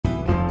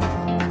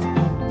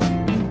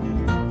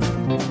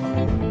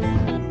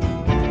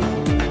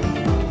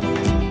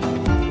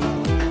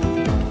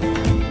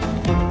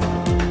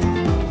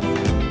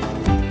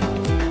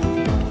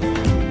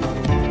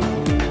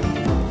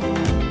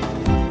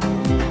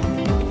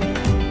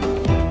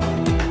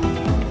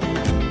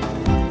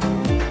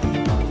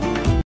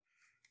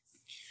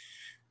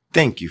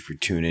Thank you for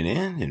tuning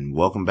in and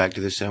welcome back to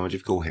the Sandwich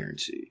of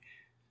Coherency.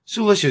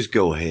 So let's just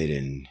go ahead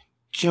and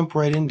jump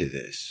right into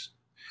this.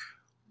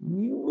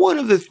 One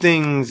of the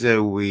things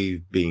that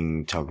we've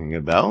been talking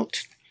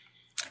about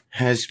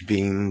has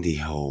been the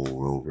whole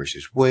Roe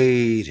versus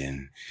Wade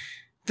and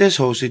this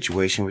whole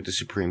situation with the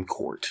Supreme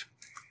Court.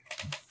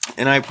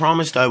 And I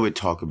promised I would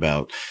talk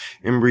about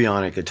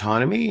embryonic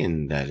autonomy,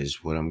 and that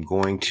is what I'm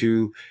going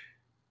to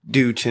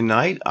do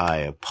tonight. I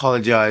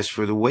apologize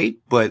for the wait,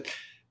 but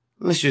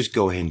let's just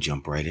go ahead and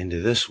jump right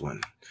into this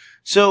one.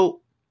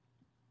 So,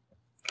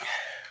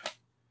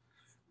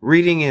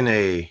 reading in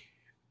a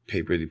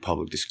paper, The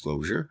Public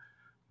Disclosure,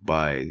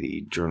 by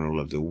the Journal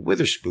of the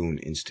Witherspoon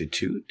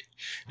Institute.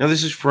 Now,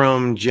 this is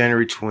from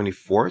January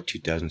 24th,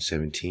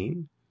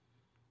 2017,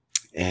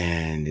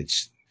 and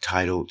it's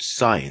titled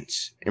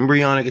Science,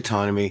 Embryonic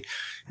Autonomy,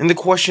 and the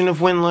Question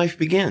of When Life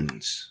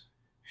Begins.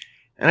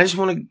 And I just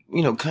want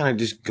to, kind of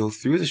just go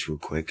through this real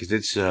quick, because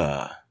it's,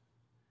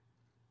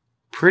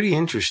 pretty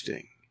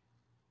interesting.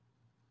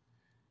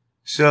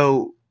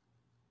 So,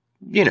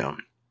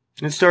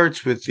 it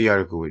starts with the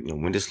article with,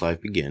 when does life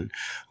begin?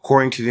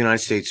 According to the United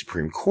States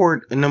Supreme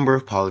Court, a number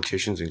of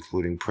politicians,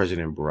 including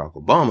President Barack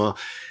Obama,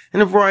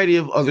 and a variety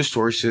of other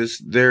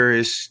sources, there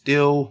is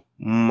still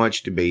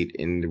much debate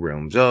in the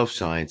realms of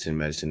science and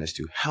medicine as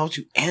to how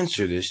to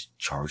answer this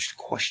charged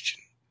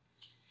question.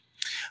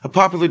 A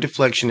popular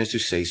deflection is to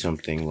say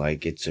something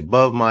like, it's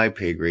above my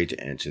pay grade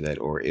to answer that,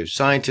 or if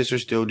scientists are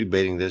still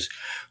debating this,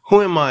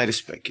 who am I to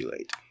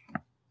speculate?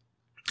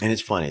 And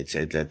it's funny, I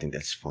think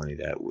that's funny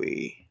that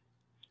we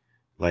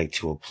like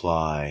to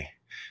apply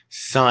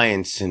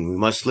science and we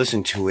must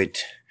listen to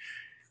it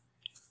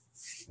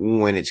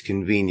when it's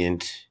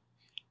convenient,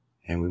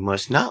 and we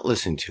must not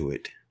listen to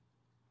it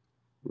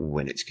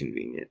when it's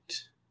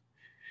convenient.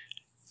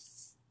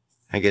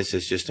 I guess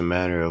it's just a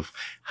matter of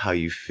how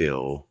you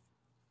feel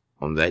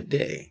on that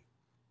day.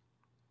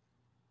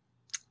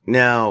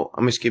 Now,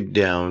 I'm going to skip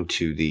down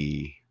to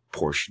the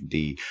portion,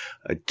 the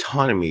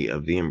autonomy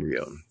of the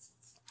embryo.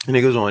 And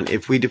it goes on,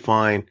 if we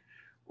define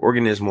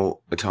organismal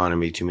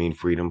autonomy to mean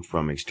freedom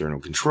from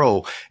external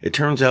control, it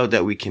turns out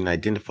that we can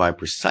identify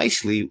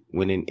precisely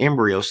when an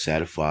embryo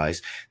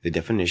satisfies the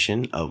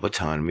definition of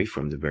autonomy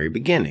from the very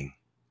beginning.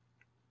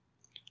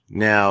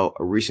 Now,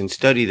 a recent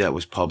study that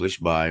was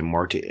published by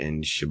Marta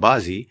and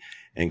Shabazi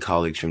and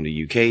colleagues from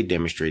the UK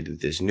demonstrated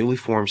that this newly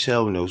formed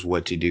cell knows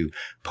what to do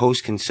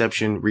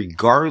post-conception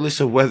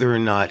regardless of whether or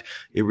not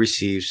it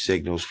receives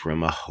signals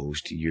from a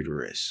host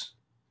uterus.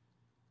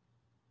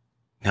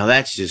 Now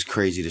that's just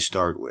crazy to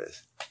start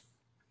with.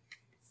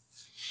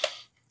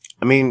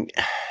 I mean,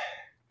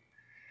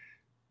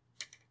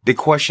 the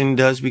question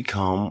does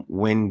become,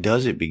 when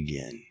does it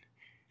begin?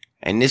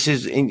 And this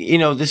is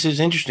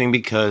interesting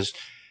because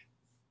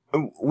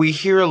we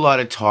hear a lot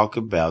of talk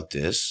about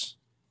this,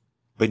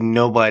 but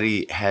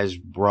nobody has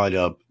brought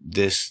up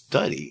this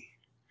study.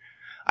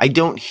 I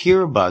don't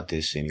hear about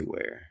this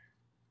anywhere.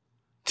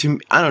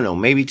 I don't know,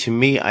 maybe to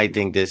me, I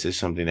think this is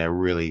something that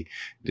really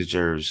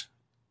deserves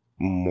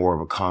more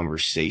of a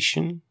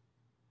conversation.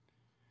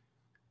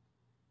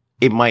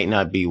 It might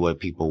not be what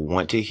people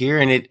want to hear,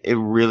 and it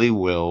really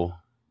will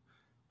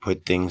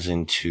put things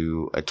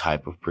into a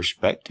type of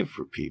perspective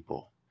for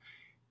people.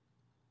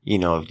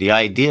 If the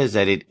idea is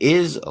that it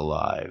is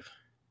alive,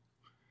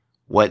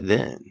 what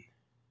then?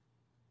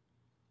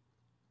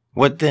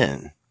 What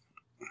then?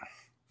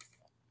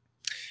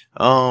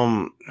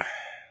 But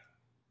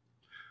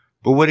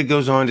what it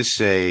goes on to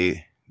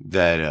say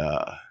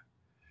that,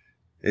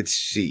 let's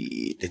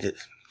see.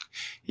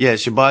 Yeah,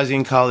 Shabazi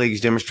and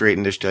colleagues demonstrate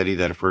in their study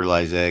that a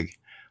fertilized egg,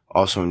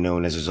 also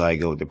known as a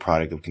zygote, the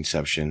product of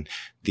conception,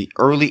 the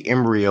early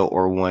embryo,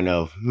 or one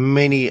of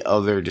many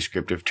other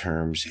descriptive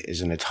terms, is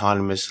an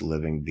autonomous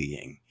living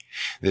being.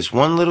 This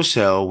one little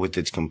cell with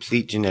its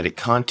complete genetic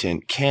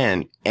content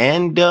can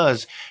and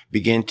does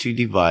begin to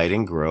divide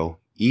and grow,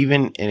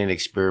 even in an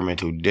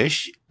experimental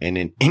dish and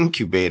an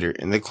incubator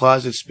in the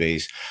closet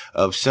space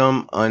of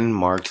some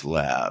unmarked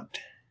lab.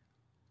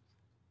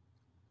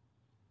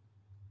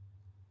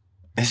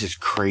 This is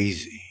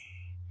crazy,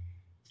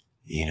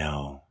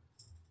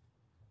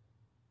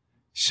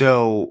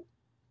 So,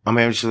 I'm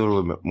just a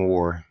little bit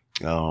more,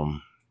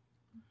 it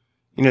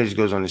just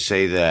goes on to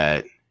say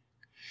that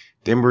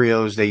the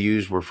embryos they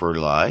used were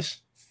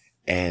fertilized,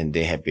 and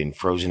they had been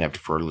frozen after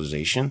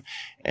fertilization,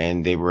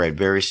 and they were at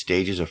various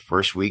stages of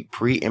first week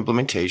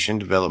pre-implementation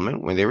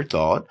development when they were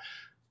thawed.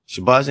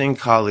 Shabazi and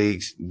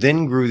colleagues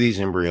then grew these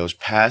embryos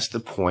past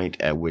the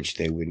point at which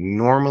they would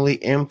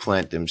normally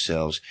implant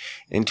themselves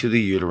into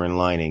the uterine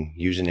lining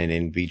using an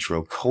in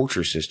vitro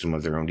culture system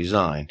of their own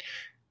design.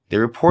 They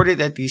reported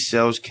that these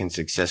cells can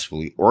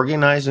successfully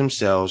organize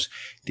themselves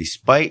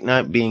despite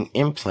not being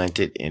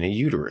implanted in a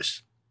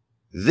uterus.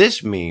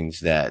 This means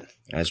that,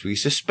 as we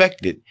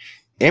suspected,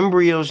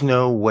 embryos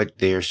know what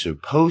they're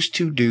supposed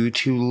to do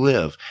to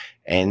live,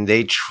 and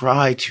they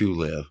try to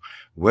live,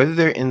 whether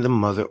they're in the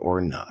mother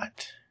or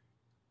not.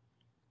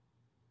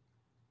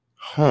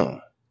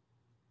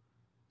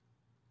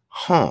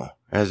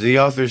 As the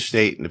authors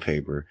state in the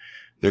paper,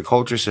 Their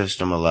culture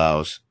system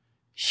allows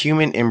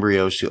human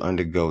embryos to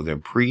undergo their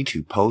pre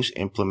to post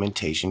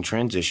implementation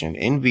transition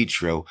in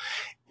vitro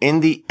in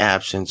the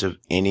absence of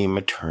any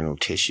maternal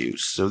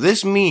tissues. So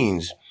this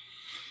means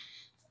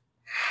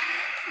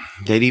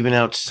that even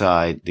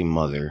outside the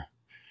mother,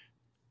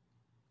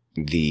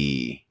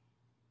 the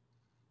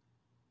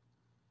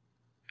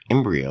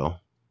embryo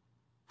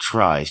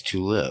tries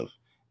to live.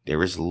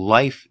 There is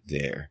life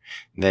there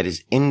that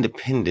is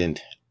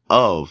independent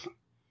of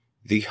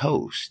the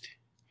host.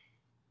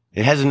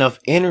 It has enough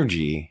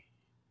energy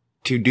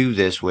to do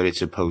this, what it's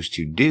supposed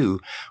to do.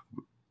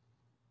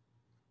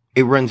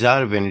 It runs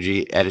out of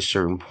energy at a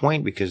certain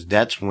point because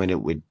that's when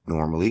it would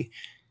normally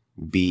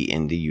be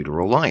in the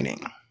uteral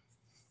lining.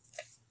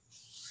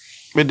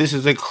 But this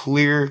is a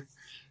clear,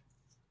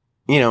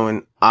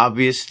 an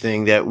obvious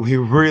thing that we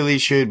really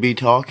should be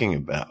talking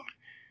about.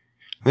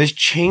 This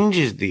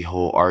changes the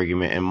whole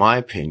argument, in my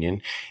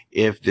opinion,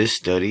 if this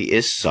study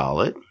is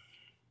solid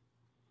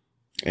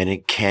and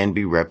it can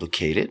be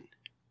replicated.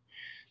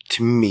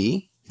 To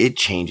me, it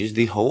changes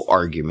the whole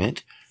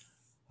argument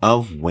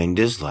of when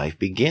does life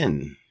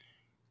begin.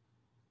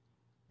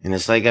 And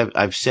it's like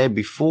I've said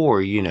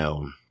before,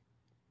 there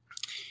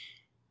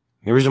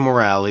is a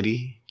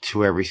morality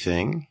to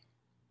everything.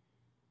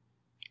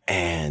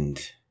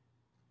 And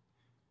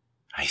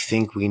I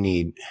think we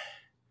need,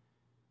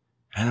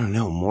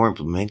 more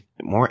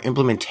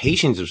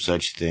implementations of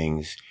such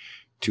things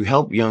to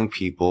help young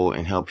people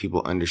and help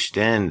people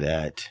understand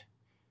that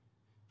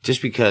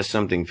just because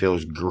something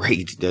feels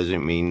great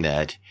doesn't mean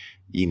that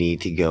you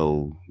need to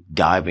go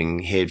diving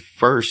head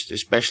first,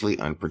 especially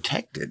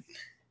unprotected.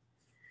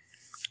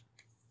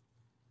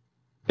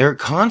 There are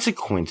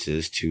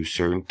consequences to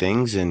certain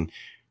things, and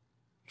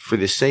for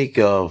the sake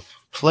of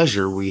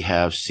pleasure, we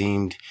have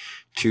seemed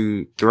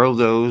to throw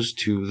those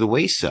to the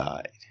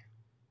wayside.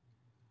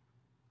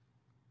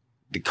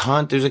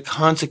 There's a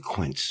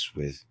consequence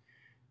with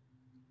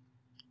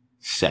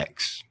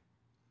sex.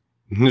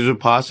 There's a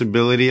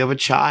possibility of a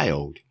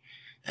child.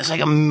 That's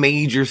like a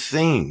major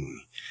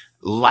thing.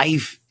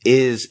 Life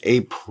is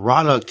a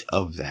product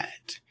of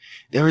that.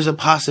 There is a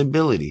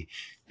possibility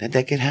that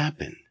could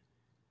happen.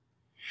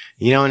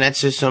 And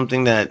that's just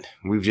something that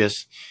we've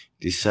just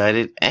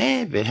decided,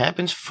 if it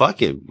happens,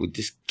 fuck it. We'll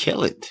just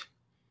kill it.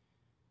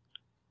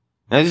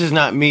 Now, this is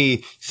not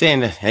me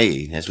saying that,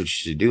 hey, that's what you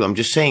should do. I'm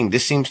just saying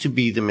this seems to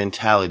be the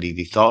mentality,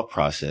 the thought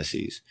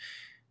processes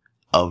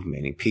of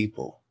many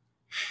people.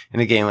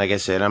 And again, like I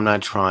said, I'm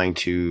not trying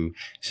to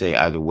say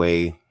either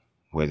way,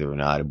 whether or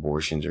not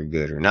abortions are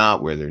good or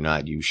not, whether or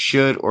not you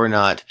should or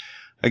not.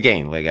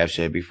 Again, like I've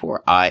said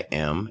before, I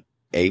am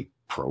a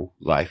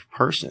pro-life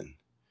person.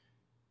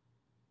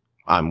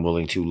 I'm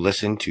willing to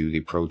listen to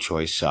the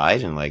pro-choice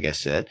side. And like I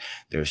said,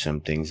 there are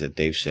some things that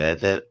they've said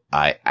that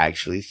I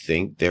actually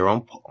think they're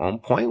on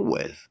point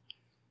with.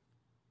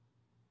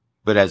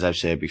 But as I've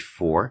said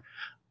before,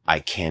 I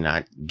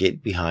cannot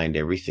get behind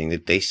everything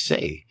that they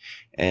say.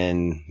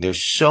 And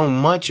there's so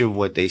much of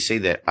what they say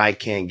that I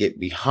can't get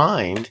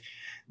behind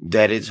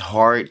that it's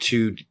hard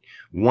to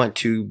want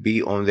to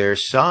be on their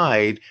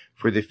side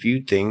for the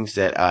few things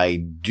that I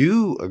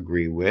do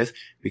agree with,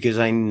 because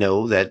I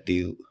know that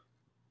the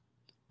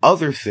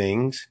other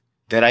things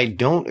that I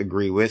don't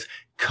agree with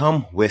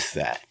come with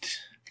that.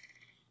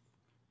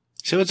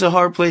 So it's a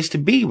hard place to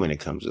be when it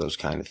comes to those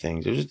kind of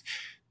things.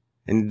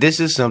 And this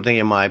is something,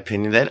 in my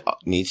opinion, that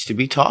needs to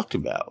be talked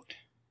about.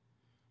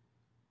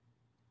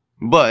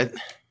 But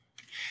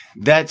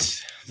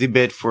that's the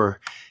bit for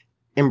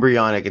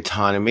embryonic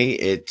autonomy.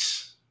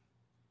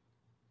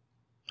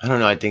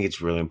 I think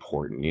it's really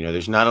important.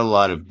 There's not a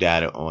lot of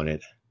data on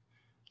it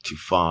to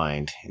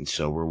find. And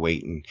so we're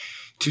waiting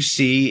to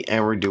see,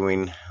 and we're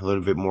doing a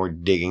little bit more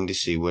digging to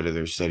see what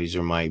other studies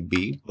there might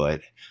be.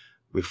 But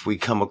if we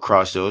come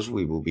across those,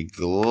 we will be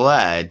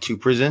glad to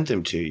present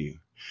them to you.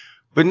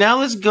 But now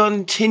let's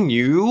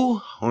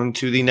continue on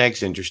to the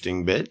next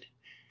interesting bit.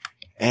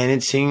 And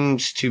it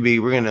seems to be,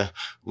 we're going to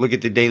look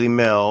at the Daily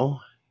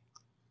Mail,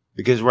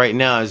 because right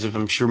now, as if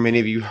I'm sure many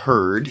of you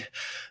heard,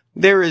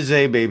 there is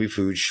a baby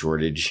food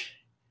shortage,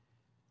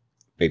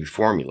 baby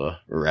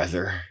formula,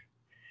 rather.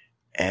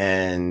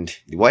 And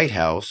the White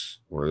House,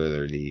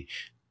 the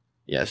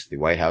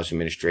White House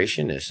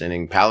administration is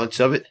sending pallets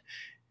of it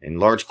in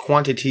large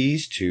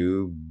quantities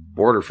to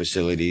border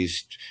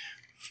facilities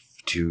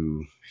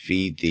to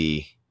feed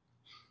the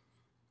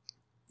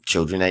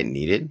children that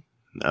need it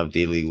of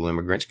the illegal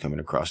immigrants coming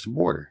across the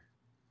border.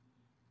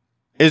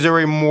 Is there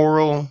a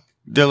moral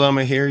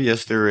dilemma here?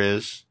 Yes, there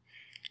is.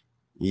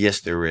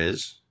 Yes, there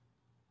is.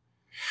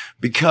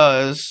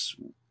 Because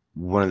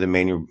one of the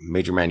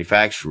major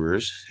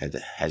manufacturers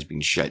has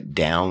been shut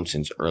down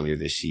since earlier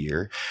this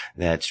year.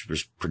 That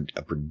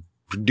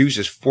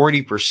produces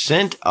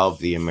 40% of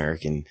the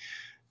American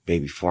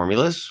baby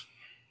formulas.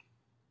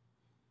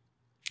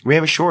 We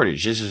have a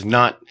shortage. This is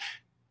not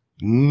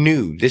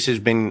new. This has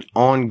been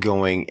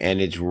ongoing, and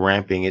it's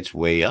ramping its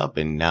way up,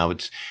 and now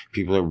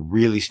people are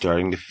really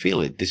starting to feel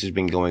it. This has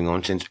been going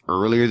on since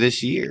earlier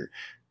this year.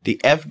 The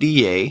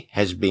FDA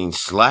has been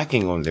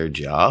slacking on their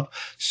job,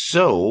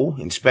 so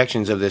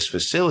inspections of this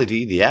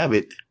facility, the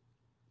Abbott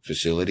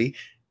facility,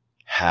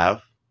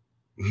 have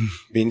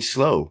been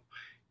slow.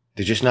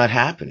 They're just not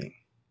happening.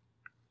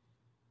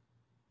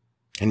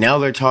 And now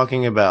they're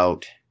talking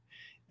about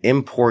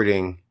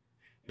importing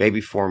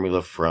baby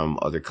formula from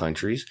other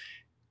countries.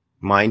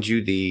 Mind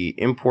you, the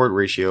import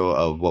ratio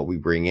of what we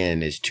bring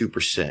in is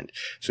 2%.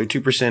 So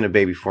 2% of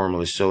baby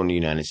formula sold in the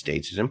United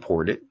States is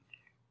imported.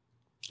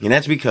 And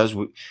that's because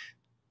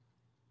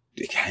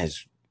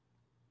as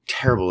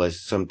terrible as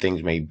some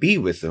things may be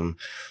with them,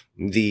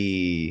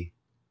 the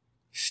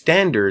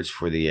standards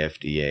for the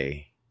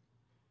FDA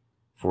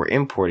for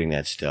importing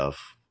that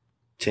stuff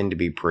tend to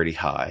be pretty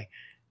high.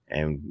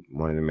 And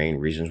one of the main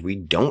reasons we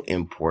don't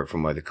import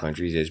from other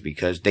countries is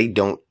because they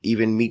don't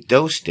even meet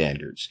those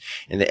standards.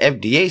 And the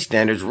FDA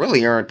standards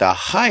really aren't the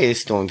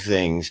highest on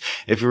things,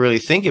 if you really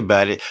think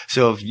about it.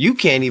 So if you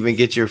can't even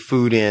get your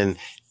food in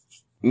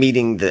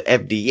meeting the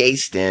FDA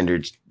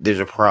standards, there's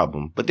a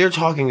problem. But they're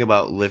talking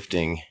about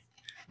lifting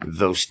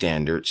those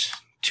standards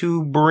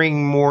to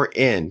bring more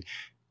in.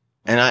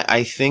 And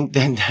I think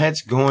that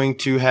that's going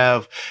to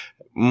have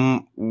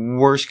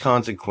worse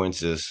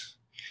consequences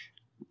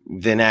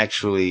than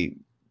actually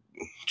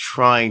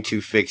trying to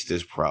fix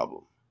this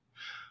problem.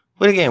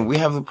 But again, we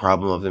have the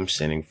problem of them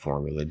sending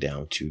formula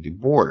down to the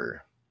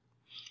border.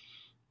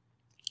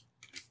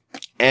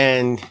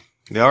 And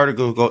the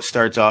article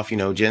starts off, Jen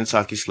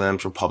Psaki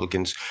slams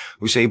Republicans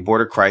who say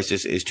border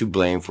crisis is to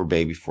blame for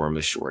baby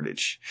formula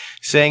shortage,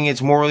 saying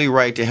it's morally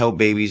right to help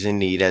babies in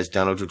need. As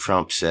Donald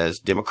Trump says,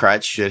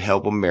 Democrats should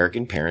help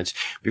American parents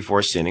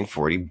before sending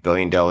 $40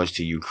 billion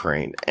to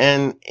Ukraine.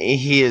 And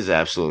he is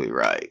absolutely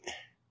right.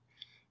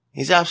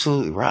 He's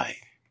absolutely right.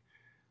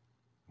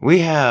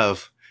 We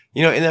have,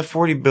 in that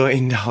 $40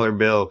 billion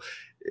bill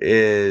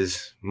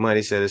is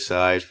money set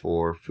aside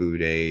for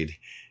food aid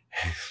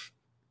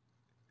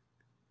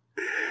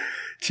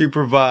to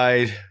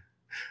provide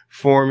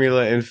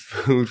formula and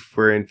food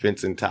for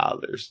infants and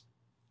toddlers.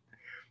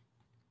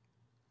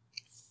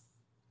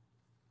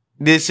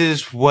 This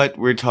is what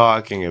we're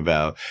talking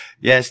about.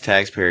 Yes,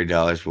 taxpayer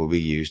dollars will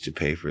be used to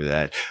pay for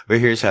that.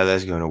 But here's how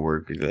that's going to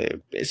work.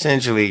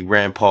 Essentially,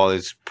 Rand Paul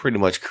is pretty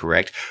much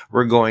correct.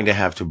 We're going to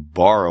have to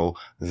borrow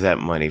that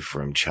money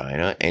from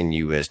China, and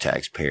U.S.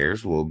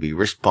 taxpayers will be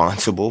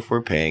responsible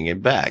for paying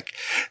it back.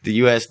 The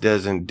U.S.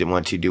 doesn't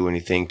want to do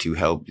anything to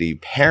help the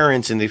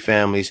parents and the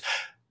families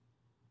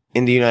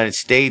in the United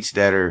States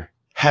that are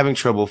having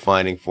trouble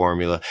finding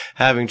formula,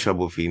 having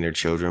trouble feeding their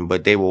children,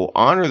 but they will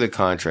honor the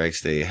contracts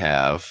they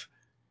have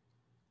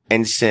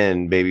and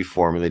send baby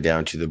formula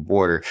down to the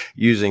border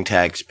using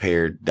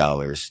taxpayer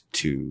dollars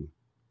to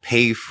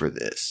pay for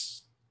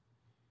this.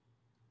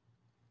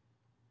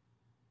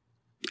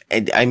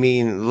 And I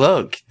mean,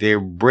 look, they're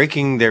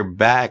breaking their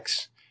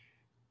backs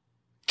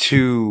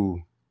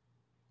to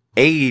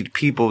aid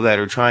people that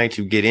are trying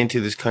to get into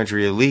this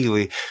country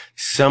illegally.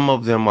 Some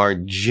of them are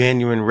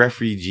genuine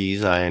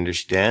refugees, I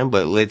understand,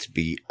 but let's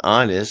be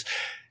honest.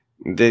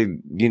 The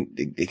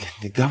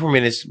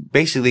government is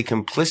basically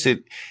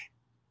complicit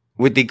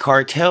with the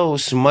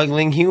cartels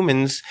smuggling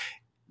humans.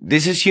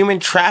 This is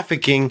human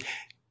trafficking,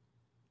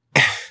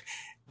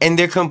 and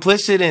they're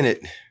complicit in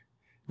it.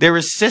 They're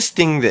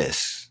assisting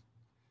this.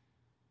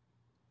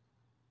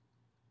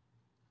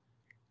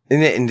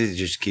 And it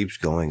just keeps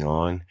going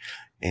on,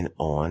 and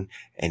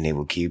they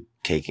will keep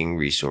taking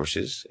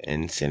resources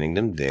and sending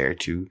them there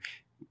to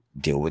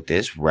deal with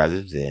this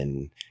rather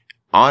than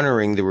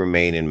honoring the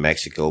Remain in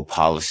Mexico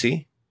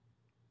policy.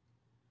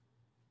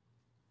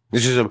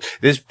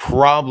 This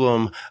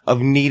problem of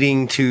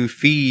needing to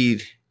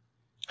feed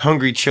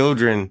hungry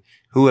children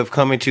who have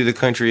come into the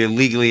country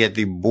illegally at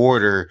the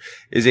border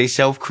is a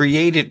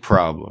self-created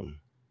problem.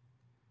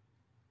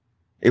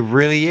 It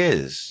really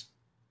is.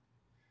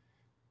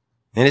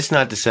 And it's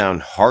not to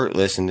sound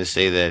heartless and to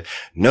say that,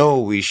 no,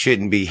 we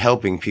shouldn't be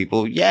helping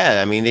people. Yeah,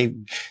 I mean, they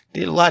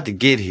did a lot to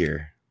get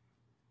here.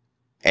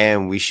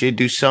 And we should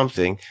do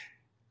something.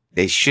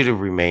 They should have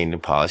remained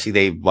in policy.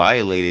 They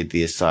violated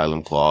the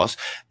asylum clause.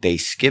 They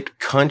skipped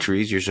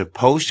countries. You're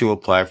supposed to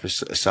apply for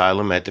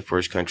asylum at the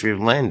first country of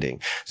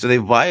landing. So they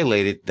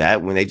violated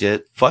that when they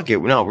just, fuck it.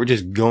 No, we're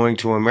just going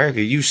to America.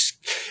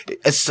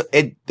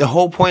 The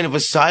whole point of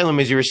asylum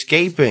is you're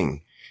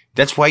escaping.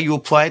 That's why you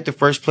apply at the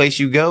first place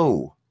you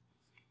go.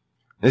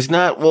 It's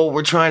not, well,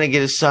 we're trying to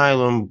get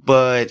asylum,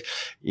 but,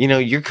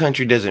 your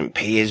country doesn't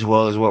pay as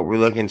well as what we're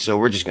looking, so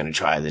we're just going to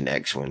try the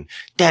next one.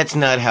 That's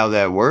not how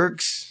that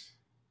works.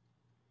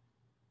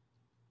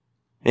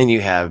 And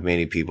you have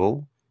many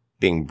people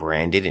being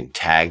branded and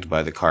tagged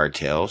by the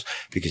cartels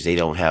because they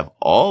don't have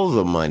all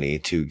the money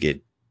to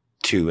get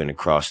to and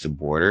across the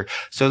border.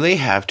 So they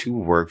have to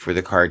work for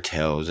the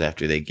cartels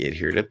after they get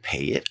here to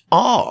pay it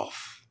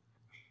off.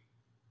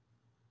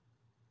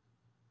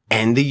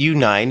 And the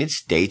United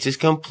States is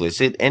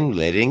complicit in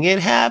letting it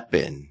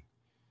happen.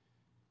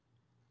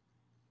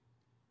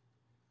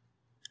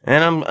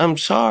 And I'm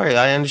sorry.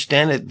 I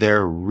understand that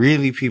there are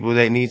really people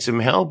that need some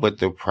help, but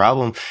the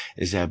problem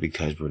is that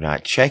because we're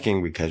not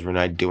checking, because we're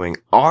not doing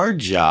our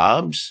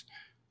jobs,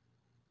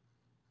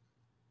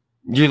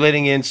 you're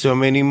letting in so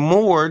many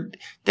more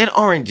that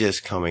aren't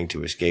just coming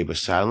to escape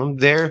asylum.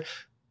 They're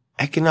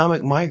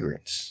economic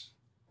migrants.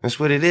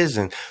 That's what it is.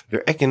 And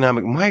they're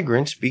economic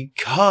migrants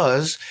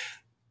because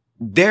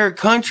their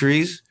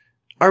countries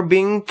are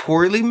being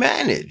poorly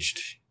managed.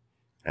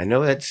 I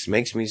know that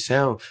makes me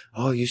sound,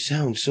 oh, you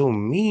sound so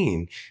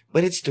mean,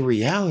 but it's the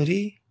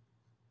reality.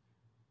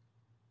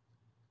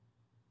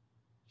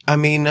 I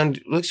mean,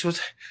 look what's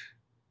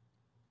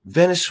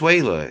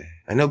Venezuela.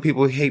 I know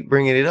people hate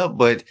bringing it up,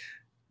 but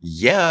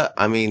yeah,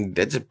 I mean,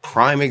 that's a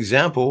prime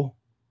example.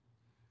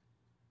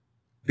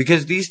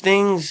 Because these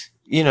things,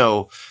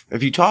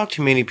 if you talk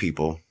to many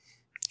people,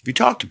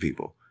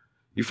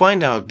 you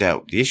find out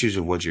that the issues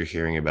of what you're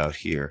hearing about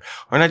here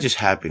are not just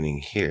happening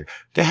here.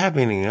 They're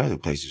happening in other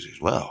places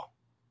as well.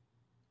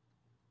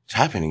 It's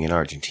happening in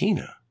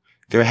Argentina.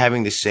 They're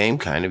having the same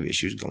kind of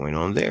issues going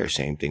on there.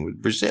 Same thing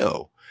with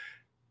Brazil.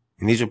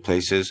 And these are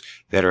places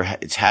that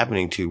it's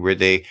happening to where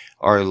they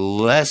are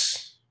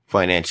less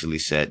financially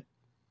set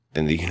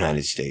than the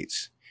United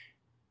States.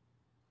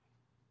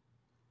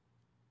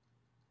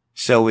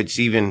 So it's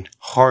even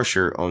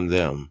harsher on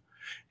them.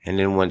 And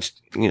then once,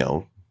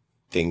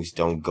 things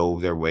don't go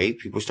their way,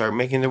 people start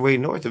making their way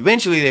north.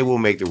 Eventually they will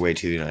make their way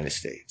to the United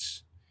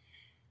States.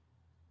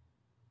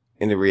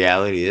 And the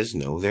reality is,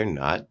 no, they're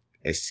not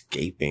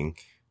escaping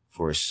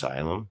for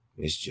asylum.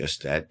 It's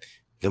just that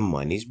the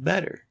money's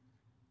better.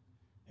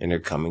 And they're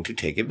coming to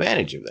take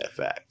advantage of that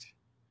fact.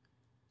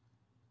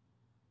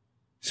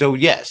 So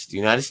yes, the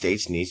United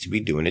States needs to be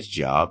doing its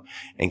job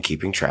and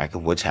keeping track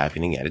of what's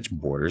happening at its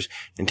borders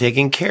and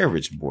taking care of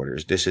its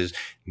borders. This is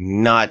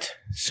not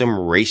some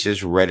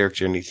racist rhetoric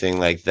or anything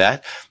like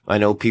that. I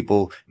know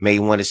people may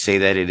want to say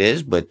that it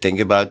is, but think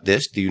about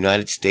this. The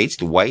United States,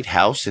 the White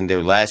House, in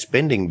their last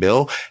spending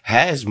bill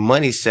has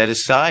money set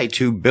aside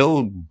to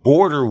build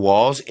border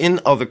walls in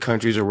other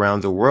countries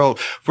around the world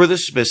for the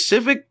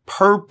specific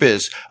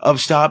purpose of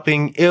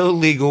stopping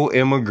illegal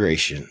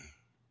immigration.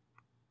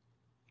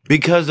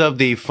 Because of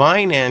the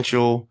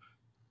financial,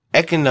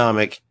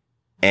 economic,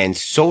 and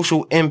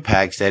social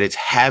impacts that it's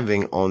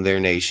having on their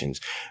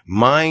nations.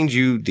 Mind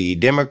you, the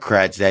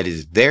Democrats, that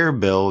is their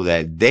bill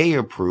that they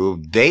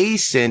approved. They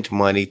sent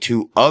money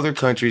to other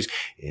countries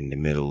in the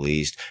Middle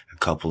East, a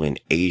couple in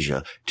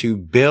Asia, to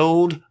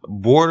build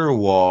border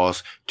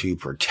walls to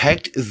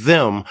protect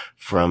them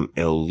from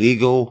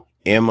illegal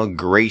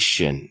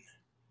immigration.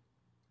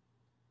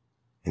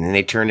 And then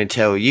they turn and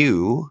tell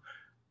you,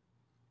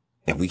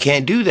 and we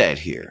can't do that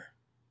here.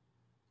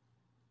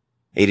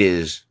 It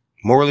is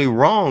morally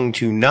wrong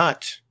to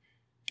not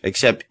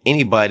accept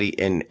anybody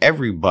and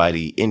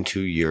everybody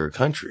into your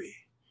country.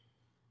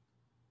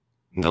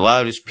 And the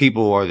loudest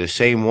people are the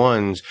same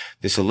ones,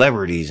 the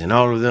celebrities and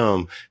all of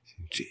them,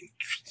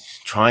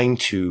 trying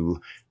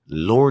to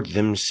lord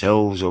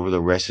themselves over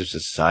the rest of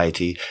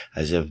society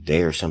as if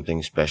they are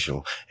something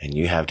special. And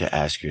you have to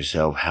ask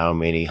yourself, how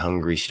many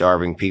hungry,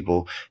 starving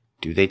people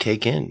do they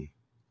take in?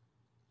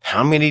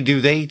 How many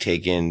do they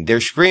take in? They're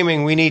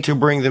screaming, we need to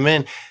bring them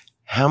in.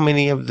 How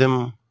many of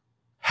them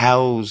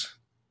house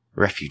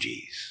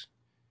refugees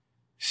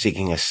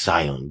seeking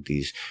asylum?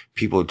 These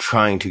people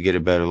trying to get a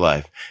better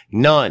life.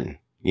 None.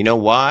 You know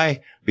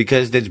why?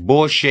 Because that's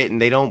bullshit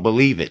and they don't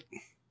believe it.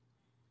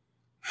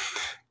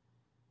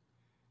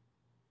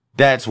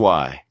 That's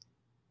why.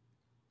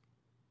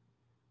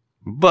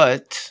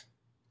 But,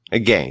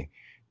 again,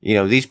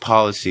 these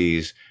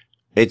policies,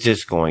 it's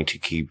just going to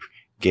keep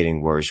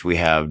getting worse. We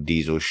have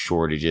diesel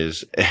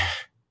shortages.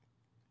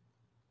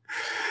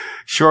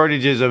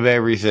 Shortages of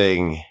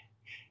everything.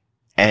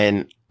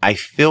 And I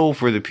feel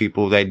for the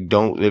people that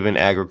don't live in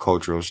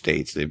agricultural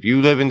states. If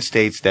you live in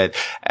states that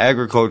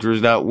agriculture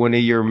is not one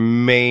of your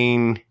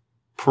main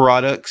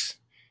products,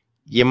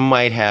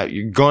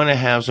 you're gonna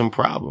have some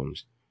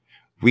problems.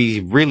 We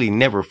really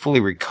never fully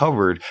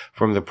recovered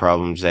from the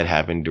problems that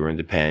happened during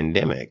the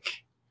pandemic.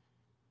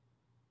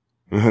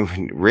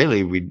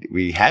 Really,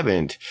 we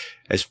haven't,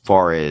 as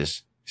far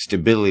as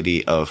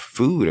stability of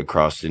food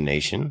across the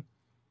nation.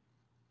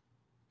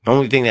 The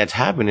only thing that's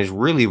happened is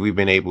really we've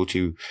been able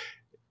to,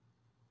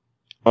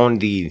 on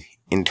the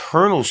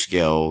internal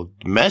scale,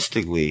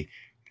 domestically,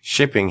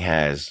 shipping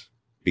has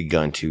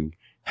begun to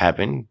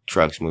happen,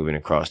 trucks moving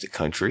across the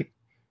country.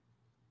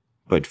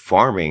 But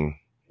farming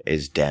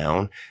is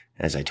down.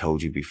 As I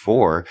told you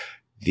before,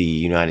 the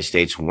United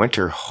States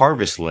winter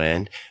harvest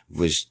land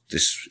was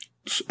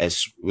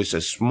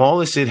as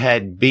small as it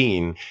had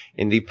been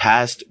in the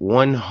past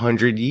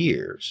 100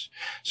 years.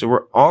 So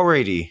we're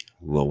already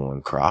low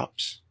on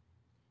crops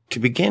to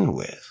begin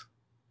with.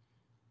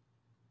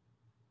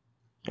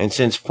 And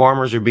since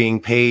farmers are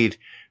being paid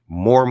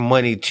more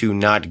money to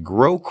not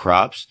grow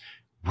crops,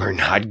 we're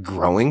not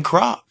growing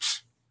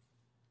crops.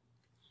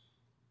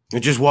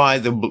 Which is why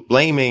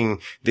blaming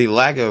the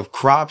lack of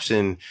crops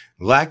and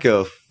lack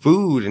of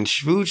food and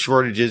food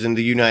shortages in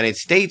the United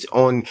States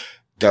on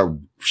the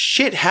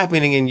shit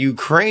happening in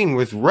Ukraine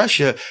with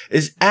Russia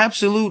is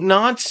absolute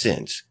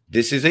nonsense.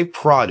 This is a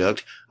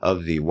product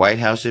of the White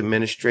House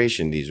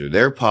administration. These are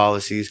their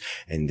policies,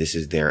 and this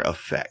is their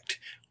effect.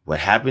 What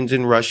happens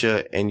in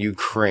Russia and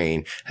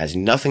Ukraine has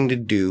nothing to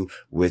do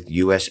with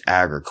U.S.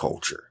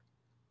 agriculture.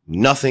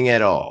 Nothing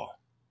at all.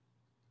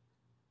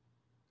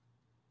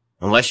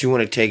 Unless you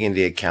want to take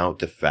into account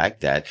the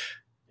fact that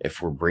if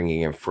we're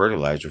bringing in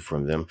fertilizer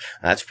from them,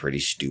 that's pretty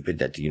stupid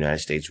that the United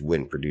States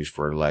wouldn't produce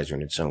fertilizer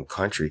in its own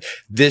country.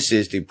 This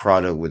is the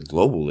product with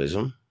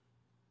globalism.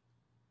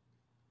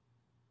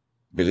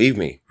 Believe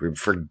me,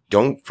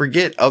 don't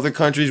forget, other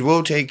countries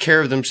will take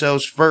care of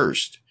themselves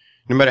first.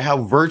 No matter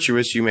how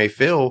virtuous you may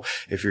feel,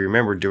 if you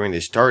remember during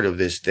the start of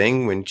this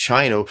thing, when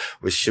China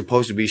was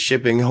supposed to be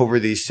shipping over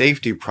these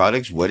safety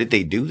products, what did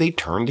they do? They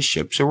turned the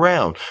ships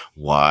around.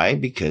 Why?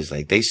 Because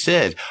like they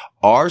said,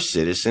 our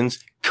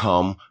citizens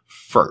come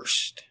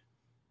first.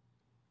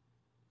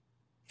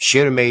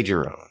 Should have made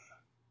your own,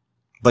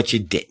 but you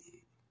didn't.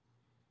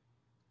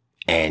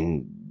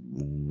 And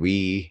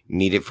we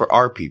need it for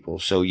our people,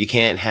 so you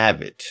can't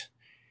have it.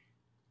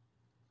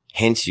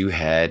 Hence, you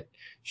had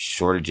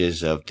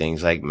shortages of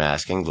things like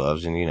masks and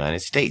gloves in the United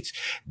States.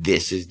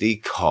 This is the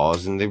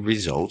cause and the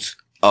results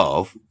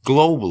of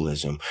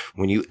globalism.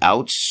 When you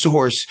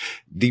outsource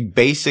the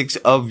basics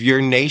of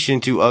your nation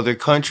to other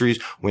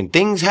countries, when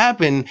things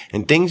happen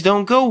and things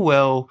don't go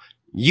well,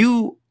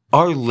 you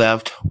are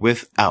left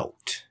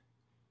without.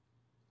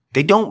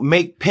 They don't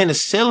make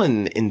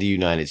penicillin in the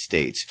United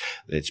States.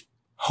 Let's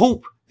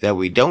hope that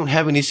we don't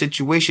have any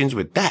situations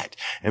with that.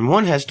 And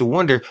one has to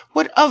wonder,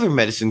 what other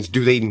medicines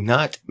do they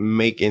not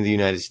make in the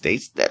United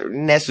States that are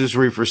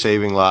necessary for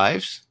saving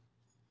lives?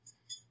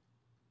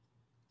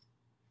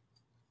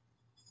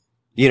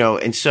 You know,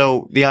 and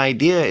so the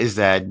idea is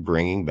that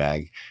bringing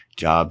back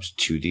jobs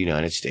to the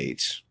United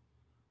States,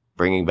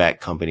 bringing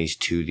back companies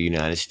to the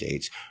United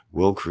States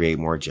will create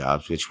more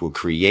jobs, which will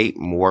create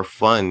more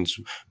funds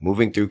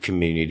moving through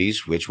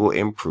communities, which will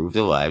improve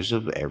the lives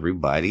of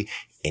everybody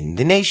in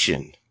the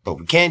nation. But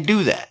we can't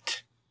do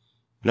that.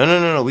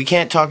 No. We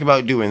can't talk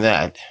about doing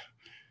that.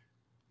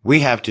 We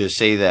have to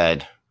say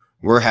that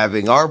we're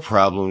having our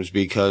problems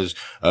because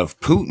of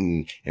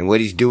Putin and what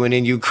he's doing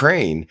in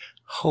Ukraine.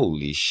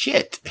 Holy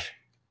shit.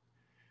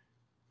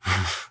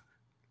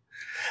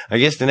 I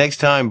guess the next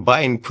time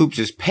Biden poops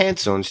his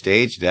pants on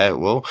stage,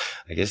 I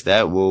guess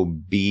that will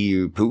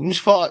be Putin's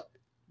fault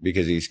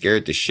because he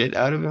scared the shit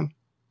out of him.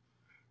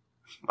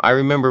 I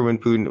remember when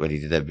he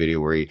did that video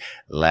where he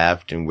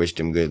laughed and wished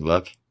him good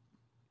luck.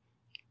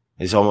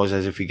 It's almost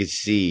as if he could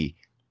see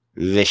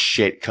this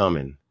shit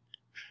coming.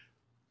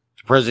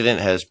 The president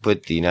has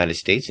put the United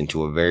States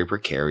into a very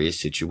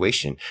precarious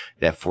situation.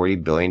 That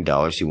 $40 billion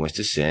he wants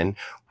to send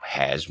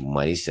has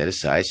money set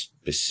aside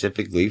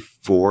specifically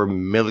for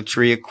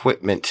military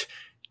equipment.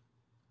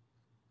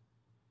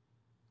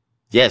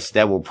 Yes,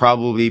 that will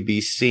probably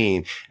be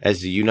seen as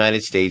the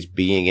United States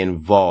being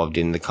involved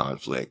in the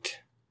conflict.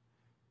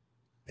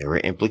 There are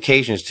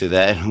implications to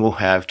that, and we'll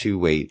have to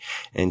wait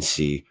and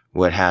see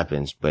what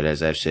happens. But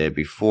as I've said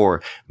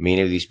before,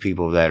 many of these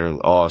people that are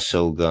all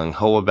so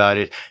gung-ho about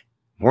it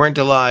weren't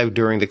alive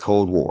during the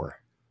Cold War.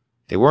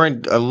 They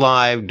weren't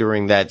alive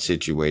during that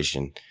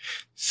situation.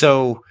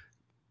 So,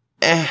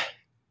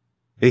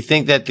 they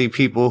think that the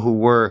people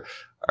who are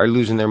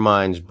losing their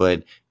minds,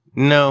 but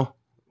no,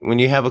 when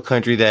you have a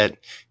country that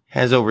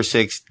has over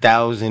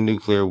 6,000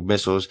 nuclear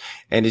missiles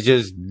and is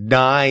just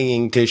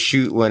dying to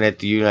shoot one at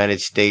the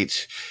United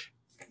States,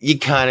 you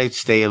kind of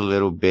stay a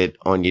little bit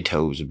on your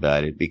toes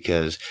about it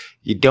because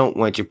you don't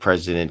want your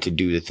president to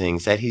do the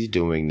things that he's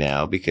doing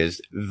now,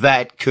 because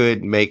that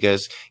could make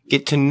us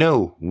get to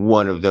know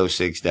one of those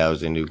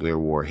 6,000 nuclear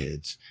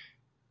warheads.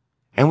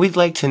 And we'd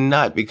like to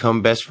not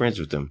become best friends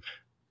with them.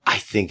 I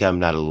think I'm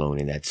not alone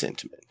in that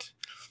sentiment.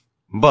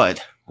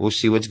 But we'll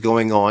see what's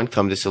going on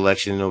come this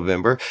election in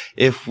November.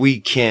 If we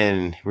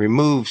can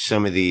remove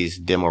some of these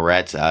demo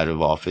rats out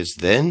of office,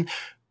 then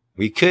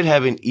we could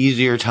have an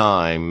easier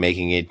time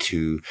making it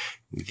to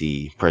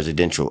the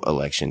presidential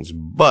elections.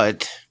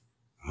 But,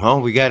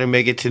 well, we got to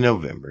make it to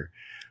November.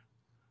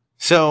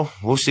 So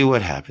we'll see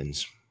what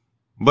happens.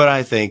 But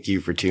I thank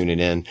you for tuning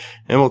in,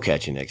 and we'll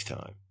catch you next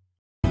time.